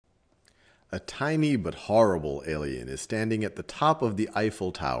A tiny but horrible alien is standing at the top of the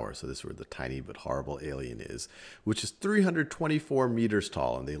Eiffel Tower. So this is where the tiny but horrible alien is, which is 324 meters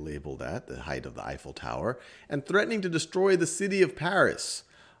tall, and they label that the height of the Eiffel Tower, and threatening to destroy the city of Paris.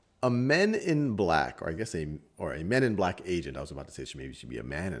 A men in black, or I guess a men in black agent, I was about to say maybe it should be a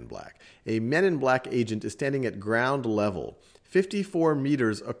man in black. A men in black agent is standing at ground level, 54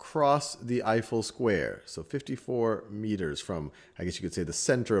 meters across the Eiffel Square. So 54 meters from, I guess you could say, the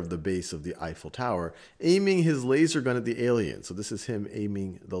center of the base of the Eiffel Tower, aiming his laser gun at the alien. So this is him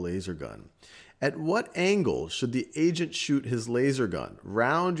aiming the laser gun. At what angle should the agent shoot his laser gun?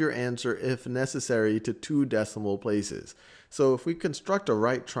 Round your answer, if necessary, to 2 decimal places. So if we construct a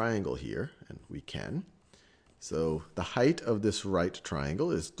right triangle here, and we can, so the height of this right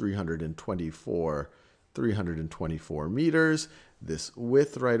triangle is 324 meters. This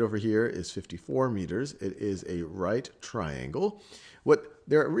width right over here is 54 meters. It is a right triangle. What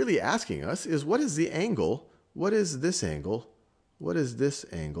they're really asking us is, what is the angle? What is this angle? What is this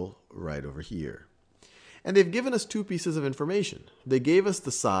angle right over here? And they've given us 2 pieces of information. They gave us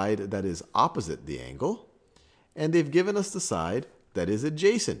the side that is opposite the angle, and they've given us the side that is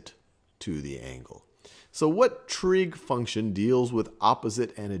adjacent to the angle. So what trig function deals with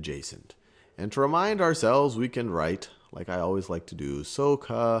opposite and adjacent? And to remind ourselves, we can write, like I always like to do,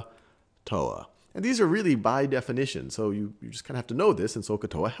 SOHCAHTOA. And these are really by definition, so you just kind of have to know this, and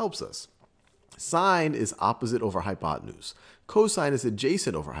SOHCAHTOA helps us. Sine is opposite over hypotenuse. Cosine is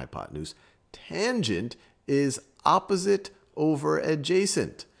adjacent over hypotenuse. Tangent is opposite over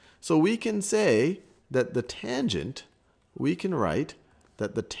adjacent. So we can say that the tangent, we can write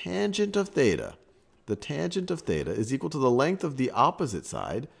that the tangent of theta is equal to the length of the opposite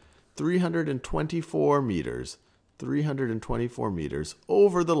side, 324 meters,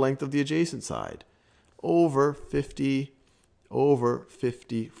 over the length of the adjacent side, over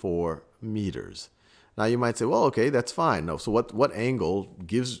 54 meters. Now you might say, well, okay, that's fine. No, so what angle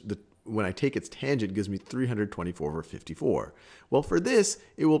gives when I take its tangent, gives me 324 over 54. Well, for this,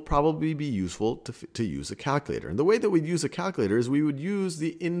 it will probably be useful to use a calculator. And the way that we'd use a calculator is we would use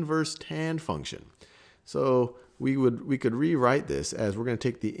the inverse tan function. So we could rewrite this as we're going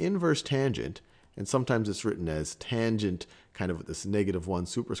to take the inverse tangent, and sometimes it's written as tangent kind of with this -1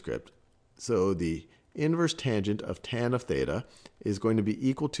 superscript. So the inverse tangent of tan of theta is going to be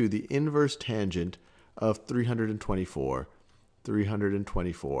equal to the inverse tangent of 324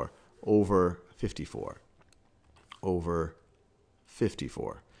 over 54.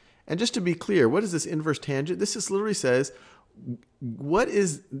 And just to be clear, what is this inverse tangent? This just literally says,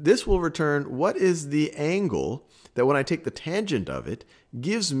 this will return what is the angle that when I take the tangent of it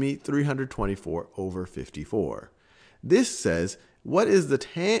gives me 324 over 54. This says, what is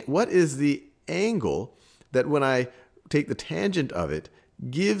the angle that when I take the tangent of it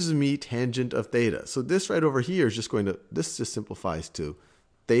gives me tangent of theta. So this right over here is this just simplifies to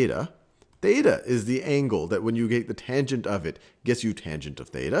theta. Theta is the angle that when you get the tangent of it gets you tangent of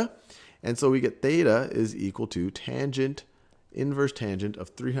theta. And so we get theta is equal to inverse tangent of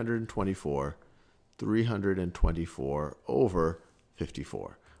 324 over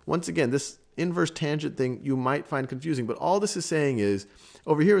 54. Once again, this inverse tangent thing you might find confusing, but all this is saying is,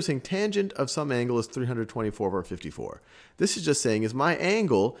 over here we're saying tangent of some angle is 324 over 54. This is just saying is my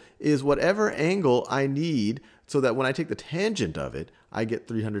angle is whatever angle I need so that when I take the tangent of it, I get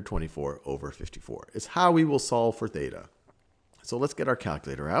 324 over 54. It's how we will solve for theta. So let's get our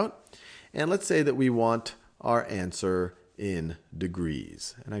calculator out, and let's say that we want our answer in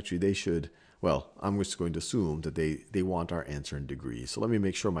degrees. And actually they should, well, I'm just going to assume that they want our answer in degrees. So let me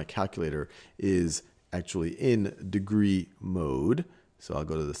make sure my calculator is actually in degree mode. So I'll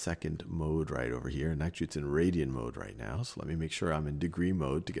go to the second mode right over here. And actually it's in radian mode right now. So let me make sure I'm in degree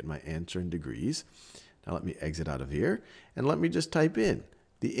mode to get my answer in degrees. Now let me exit out of here. And let me just type in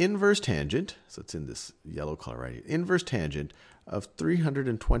the inverse tangent. So it's in this yellow color right here. Inverse tangent of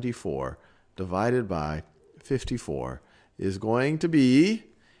 324 divided by 54 is going to be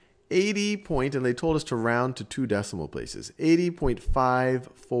 80 and they told us to round to 2 decimal places,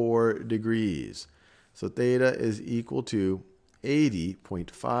 80.54 degrees. So theta is equal to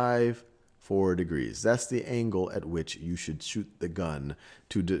 80.54 degrees. That's the angle at which you should shoot the gun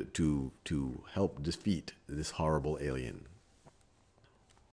to help defeat this horrible alien.